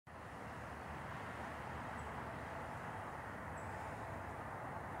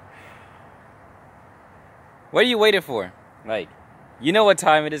What are you waiting for? Like, you know what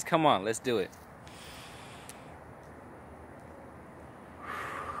time it is. Come on, let's do it.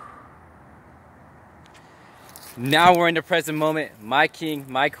 Now we're in the present moment. My king,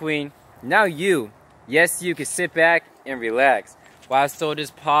 my queen. Now you, yes, you can sit back and relax while I stole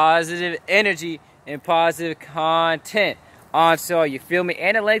this positive energy and positive content onto all. You feel me?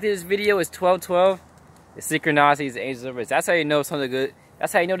 And the length of this video is 12:12. The synchronicities, the angels of rest. That's how you know something good.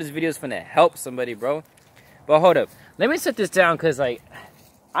 That's how you know this video is gonna help somebody, bro. But hold up, let me set this down, cause like,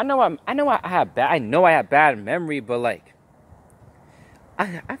 I know I have bad memory, but like,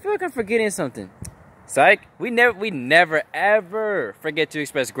 I feel like I'm forgetting something. Psych, we never ever forget to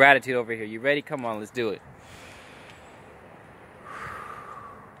express gratitude over here. You ready? Come on, let's do it.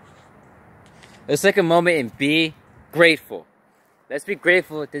 Let's take a moment and be grateful. Let's be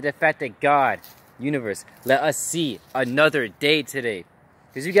grateful to the fact that God, universe, let us see another day today.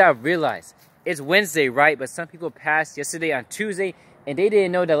 Because you gotta realize, it's Wednesday, right? But some people passed yesterday on Tuesday, and they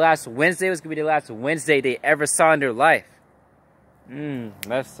didn't know that last Wednesday was gonna be the last Wednesday they ever saw in their life.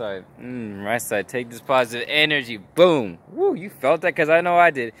 Left side. Right side. Take this positive energy. Boom. Woo, you felt that? Because I know I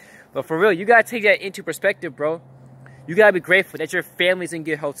did. But for real, you gotta take that into perspective, bro. You gotta be grateful that your family's in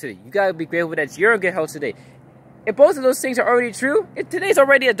good health today. You gotta be grateful that you're in good health today. If both of those things are already true, today's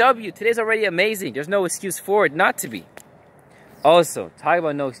already a W. Today's already amazing. There's no excuse for it not to be. Also, talk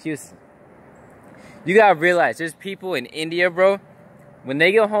about no excuses. You gotta realize, there's people in India, bro, when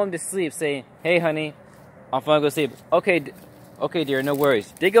they go home to sleep saying, hey, honey, I'm finna go sleep. Okay, dear, no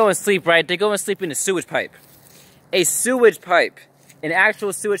worries. They go and sleep, right? They go and sleep in a sewage pipe. A sewage pipe. An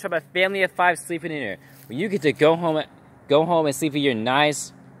actual sewage pipe. A family of 5 sleeping in there. When you get to go home and sleep in your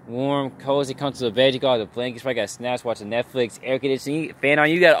nice, warm, cozy, comfortable bed, you got all the blankets, probably got snacks, watching Netflix, air conditioning, fan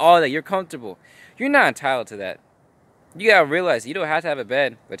on, you got all that. You're comfortable. You're not entitled to that. You gotta realize you don't have to have a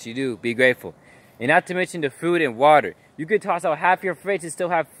bed, but you do. Be grateful. And not to mention the food and water. You could toss out half your fridge and still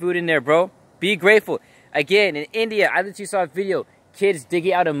have food in there, bro. Be grateful. Again, in India, I let you saw a video. Kids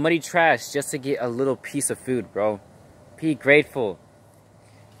digging out of muddy trash just to get a little piece of food, bro. Be grateful.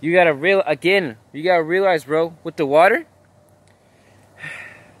 You gotta realize, bro, with the water,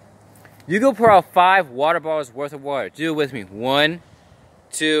 you go pour out 5 water bottles worth of water. Do it with me. 1,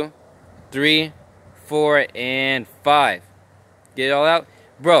 2, 3, 4, and 5. Get it all out?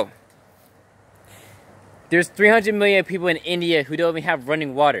 Bro, there's 300 million people in India who don't even have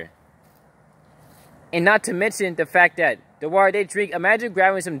running water. And not to mention the fact that the water they drink, imagine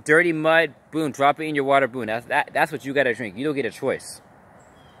grabbing some dirty mud, boom, drop it in your water, boom. That's what you gotta drink. You don't get a choice.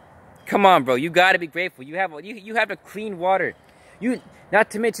 Come on, bro. You gotta be grateful. You have the clean water. Not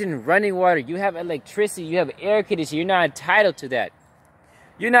to mention running water. You have electricity. You have air conditioning. You're not entitled to that.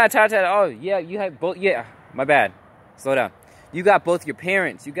 You're not entitled to that. Oh, yeah, you have both. Yeah, my bad. Slow down. You got both your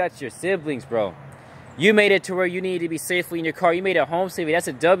parents. You got your siblings, bro. You made it to where you need to be safely in your car. You made it home safely. That's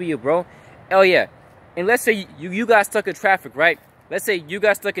a W, bro. Oh, yeah. And let's say you got stuck in traffic, right? Let's say you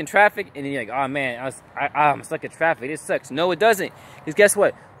got stuck in traffic, and then you're like, oh, man, I'm stuck in traffic. This sucks. No, it doesn't. Because guess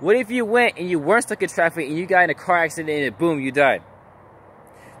what? What if you went and you weren't stuck in traffic, and you got in a car accident, and boom, you died?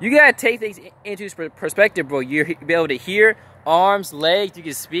 You got to take things into perspective, bro. You'll be able to hear, arms, legs, you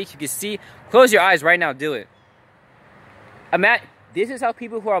can speak, you can see. Close your eyes right now. Do it. This is how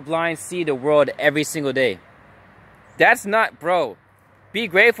people who are blind see the world every single day. That's not, bro. Be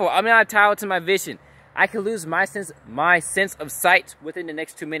grateful. I'm not entitled to my vision. I could lose my sense of sight within the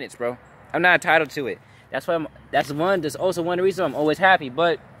next 2 minutes, bro. I'm not entitled to it. That's why that's also one of the reasons I'm always happy.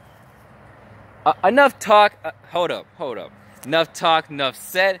 But enough talk. Hold up. Enough talk, enough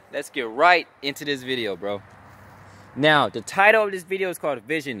said. Let's get right into this video, bro. Now, the title of this video is called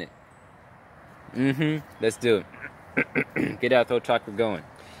Vision It. Let's do it. Get that throat chakra going.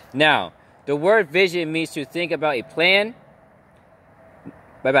 Now, the word vision means to think about a plan.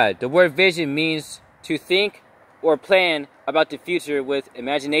 The word vision means to think or plan about the future with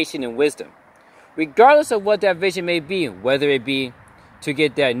imagination and wisdom. Regardless of what that vision may be, whether it be to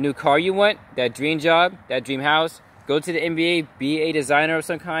get that new car you want, that dream job, that dream house, go to the NBA, be a designer of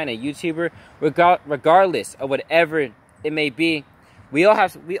some kind, a YouTuber, regardless of whatever it may be, we all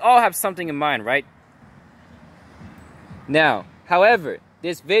have something in mind, right? Now, however,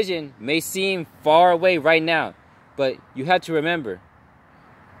 this vision may seem far away right now, but you have to remember,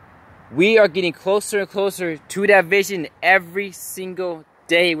 we are getting closer and closer to that vision every single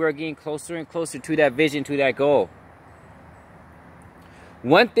day. We're getting closer and closer to that vision, to that goal.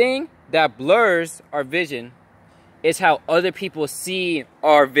 One thing that blurs our vision is how other people see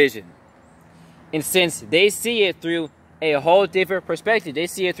our vision. And since they see it through a whole different perspective, they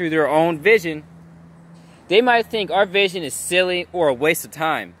see it through their own vision, they might think our vision is silly or a waste of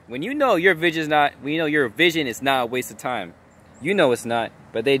time. When you know your vision is not, when you know your vision is not a waste of time. You know it's not,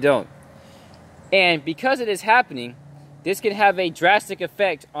 but they don't. And because it is happening, this can have a drastic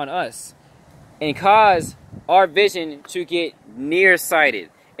effect on us and cause our vision to get nearsighted.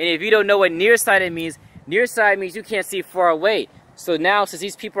 And if you don't know what nearsighted means you can't see far away. So now, since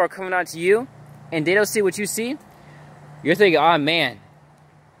these people are coming on to you and they don't see what you see, you're thinking, oh man,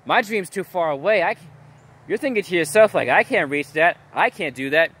 my dream's too far away. You're thinking to yourself, like, I can't reach that. I can't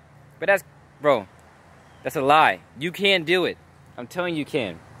do that. But that's, bro, that's a lie. You can do it. I'm telling you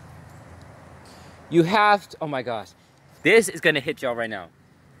can. You have to, oh my gosh. This is going to hit y'all right now.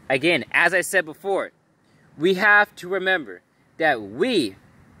 Again, as I said before, we have to remember that we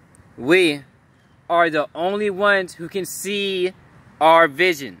are the only ones who can see our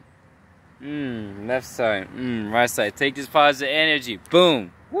vision. Left side, right side. Take this positive energy.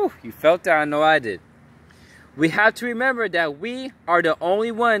 Boom. Woo, you felt that? I know I did. We have to remember that we are the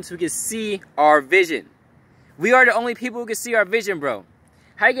only ones who can see our vision. We are the only people who can see our vision, bro.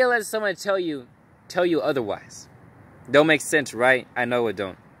 How you gonna let someone tell you otherwise? Don't make sense, right? I know it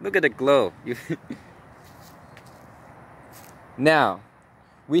don't. Look at the glow. Now,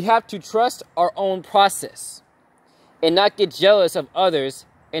 we have to trust our own process and not get jealous of others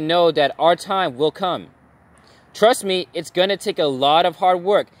and know that our time will come. Trust me, it's gonna take a lot of hard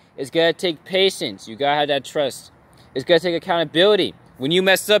work. It's gonna take patience. You gotta have that trust. It's gonna take accountability. When you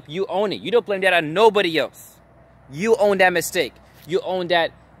mess up, you own it. You don't blame that on nobody else. You own that mistake. You own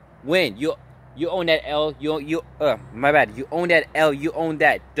that win. You own that L. My bad. You own that L. You own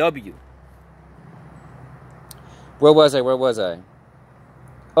that W. Where was I?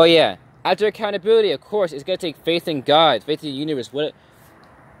 Oh yeah. After accountability, of course, it's gonna take faith in God, faith in the universe,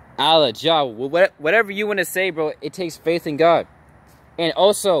 Allah, Jah, whatever you want to say, bro. It takes faith in God. And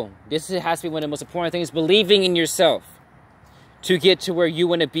also, this has to be one of the most important things, believing in yourself to get to where you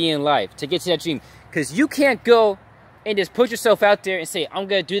want to be in life, to get to that dream. Because you can't go and just put yourself out there and say, I'm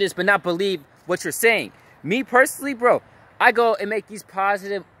going to do this, but not believe what you're saying. Me personally, bro, I go and make these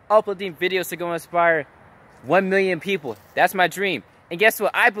positive, uplifting videos to go inspire 1 million people. That's my dream. And guess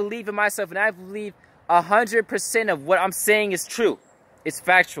what? I believe in myself, and I believe 100% of what I'm saying is true. It's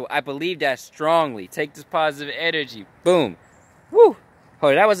factual. I believe that strongly. Take this positive energy. Boom. Woo.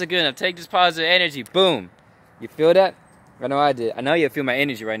 Oh, that wasn't good enough. Take this positive energy. Boom. You feel that? I know I did. I know you feel my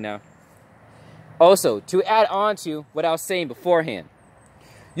energy right now. Also, to add on to what I was saying beforehand,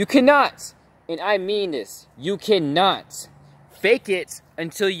 you cannot, and I mean this, you cannot fake it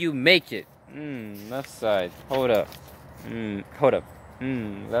until you make it. Left side. Hold up. Hold up.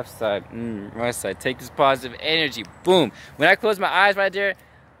 Left side. Right side. Take this positive energy. Boom. When I close my eyes right there,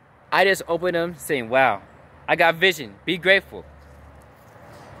 I just open them saying, wow, I got vision. Be grateful.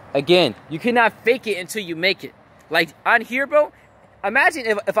 Again, you cannot fake it until you make it. Like on here, bro, imagine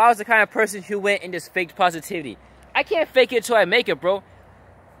if I was the kind of person who went and just faked positivity. I can't fake it until I make it, bro.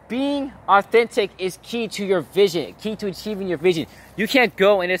 Being authentic is key to your vision, key to achieving your vision. You can't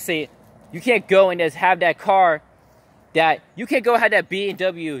go and just say, you can't go and just have that car that, you can't go have that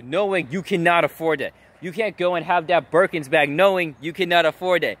BMW knowing you cannot afford that. You can't go and have that Birkins bag knowing you cannot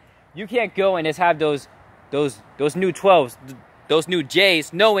afford that. You can't go and just have those new 12s, those new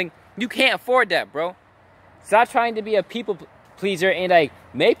J's knowing you can't afford that, bro. Stop trying to be a people pleaser and like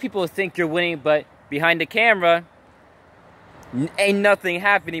make people think you're winning, but behind the camera, ain't nothing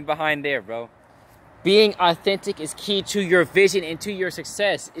happening behind there, bro. Being authentic is key to your vision and to your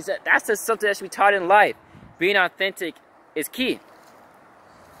success. That's just something that should be taught in life. Being authentic is key.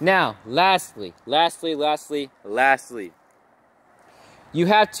 Now, lastly, you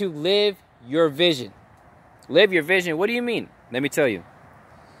have to live your vision. Live your vision. What do you mean? Let me tell you.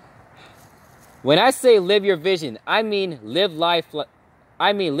 When I say live your vision, I mean live life.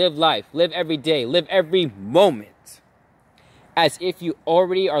 Live every day. Live every moment as if you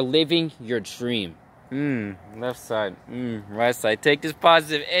already are living your dream. Left side. Right side. Take this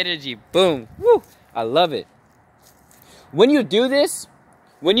positive energy. Boom. Woo. I love it. When you do this,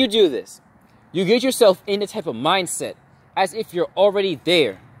 you get yourself in the type of mindset as if you're already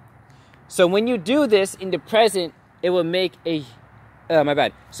there. So when you do this in the present, it will make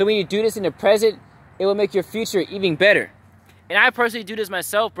So when you do this in the present, it will make your future even better. And I personally do this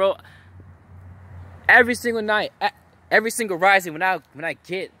myself, bro. Every single night, every single rising, when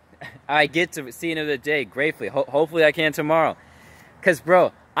I get to see another day gratefully. Hopefully I can tomorrow. Cause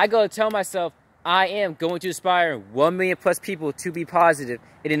bro, I go tell myself I am going to inspire 1 million plus people to be positive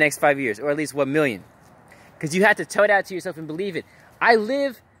in the next 5 years, or at least 1 million. Cause you have to tell that to yourself and believe it. I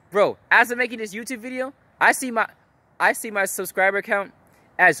live, bro. As I'm making this YouTube video, I see my subscriber count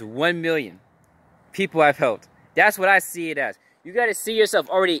as 1 million. people I've helped. That's what I see it as. You got to see yourself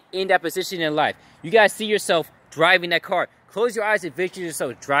already in that position in life. You got to see yourself driving that car. Close your eyes and picture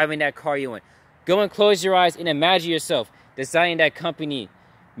yourself driving that car you want. Go and close your eyes and imagine yourself designing that company,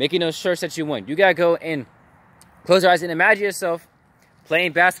 making those shirts that you want. You got to go and close your eyes and imagine yourself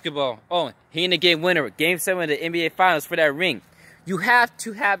playing basketball. Oh, hitting the game winner. Game 7 of the NBA Finals for that ring. You have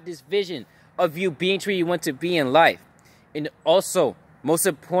to have this vision of you being who you want to be in life. And also, most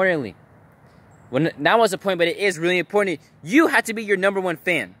importantly, well, not most important, but it is really important, you have to be your #1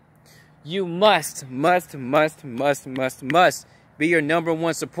 fan. You must be your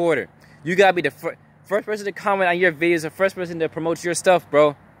 #1 supporter. You gotta be the first person to comment on your videos, the first person to promote your stuff,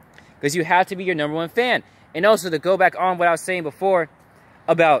 bro. Because you have to be your #1 fan. And also to go back on what I was saying before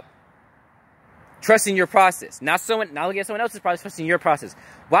about trusting your process. Not looking at someone else's process, trusting your process.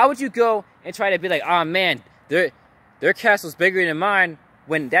 Why would you go and try to be like, oh man, their castle's bigger than mine,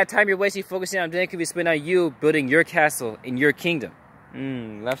 when that time you're wasting focusing on them could be spent on you building your castle in your kingdom.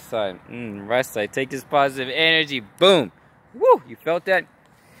 Left side, right side. Take this positive energy. Boom. Woo, you felt that?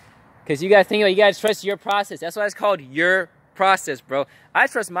 Because you got to think about it, you got to trust your process. That's why it's called your process, bro. I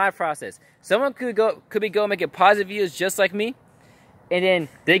trust my process. Someone could be making positive views just like me, and then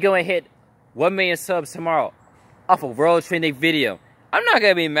they go and hit 1 million subs tomorrow off a world trending video. I'm not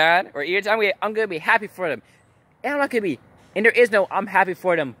going to be mad or irritated. I'm going to be happy for them. And I'm not going to be, and there is no I'm happy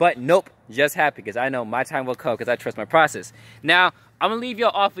for them, but nope, just happy because I know my time will come because I trust my process. Now, I'm going to leave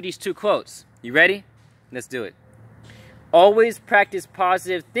y'all off with these 2 quotes. You ready? Let's do it. Always practice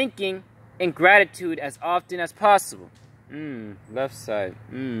positive thinking and gratitude as often as possible. Left side.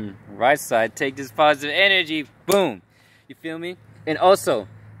 Right side. Take this positive energy. Boom. You feel me? And also,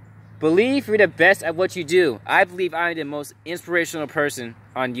 believe you're the best at what you do. I believe I'm the most inspirational person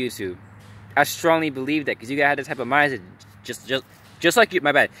on YouTube. I strongly believe that because you gotta have this type of mindset. Just like you,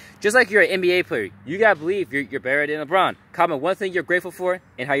 my bad. Just like you're an NBA player, you gotta believe you're better than LeBron. Comment one thing you're grateful for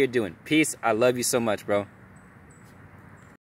and how you're doing. Peace. I love you so much, bro.